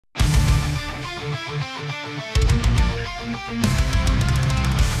In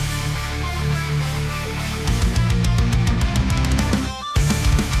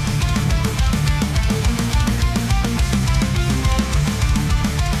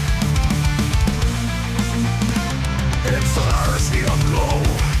Solaris neon glow,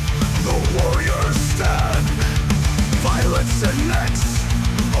 the warriors stand, violets and mechs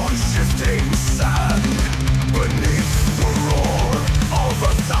on shifting sand. Beneath the roar of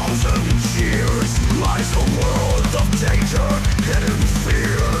 1,000 cheers lies a world of danger, hidden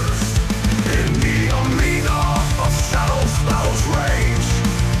fears. In the arena of shadows battles rage,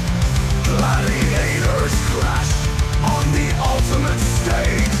 gladiators clash on the ultimate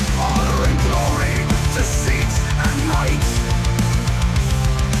stage. Honor and glory, deceit and might.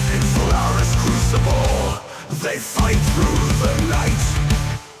 In Solaris crucible, they fight through the night.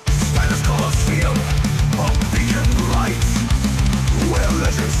 Steiner's Colosseum, a beacon light, where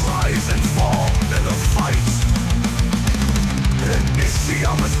legends rise and fall in the fight. In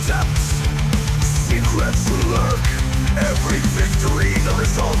Ishiyama's depths, secrets lurk. Every victory the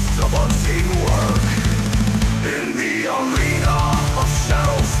result of a teamwork. In the arena of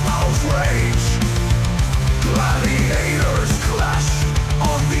shadows battles rage, gladiators clash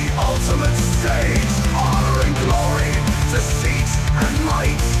on the ultimate stage. Honor and glory, deceit and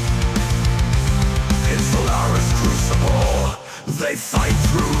might. In Solaris crucible, they fight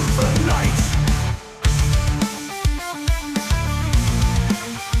through the night.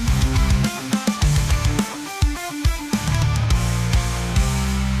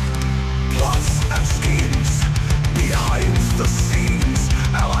 Plots and schemes behind the scenes,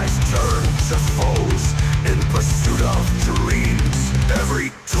 allies turn to foes in pursuit of dreams.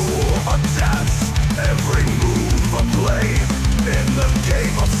 Every tool a dance, every move a play. In the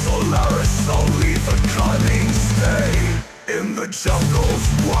game of Solaris, only the cunning stay. In the jungles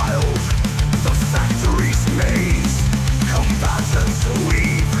wild, the factory's maze, combatants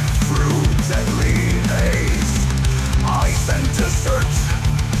weave through deadly haze. Ice and desert,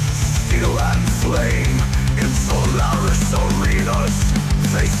 steel and flame. In Solaris arenas,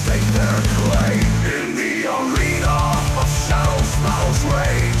 they stake their claim. In the arena of shadows battles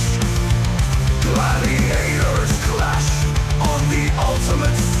rage, gladiators clash on the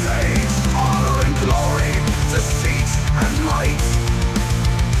ultimate stage. Honor and glory, deceit and might.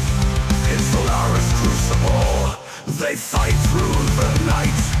 In Solaris crucible, they fight through the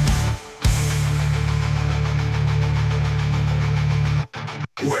night.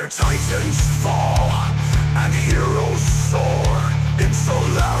 Where titans fall and heroes soar, in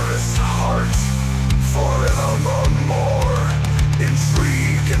Solaris heart forevermore.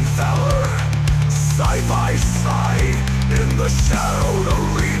 Intrigue and valor, side by side. In the shadowed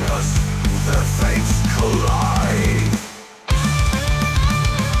arenas, their fates collide.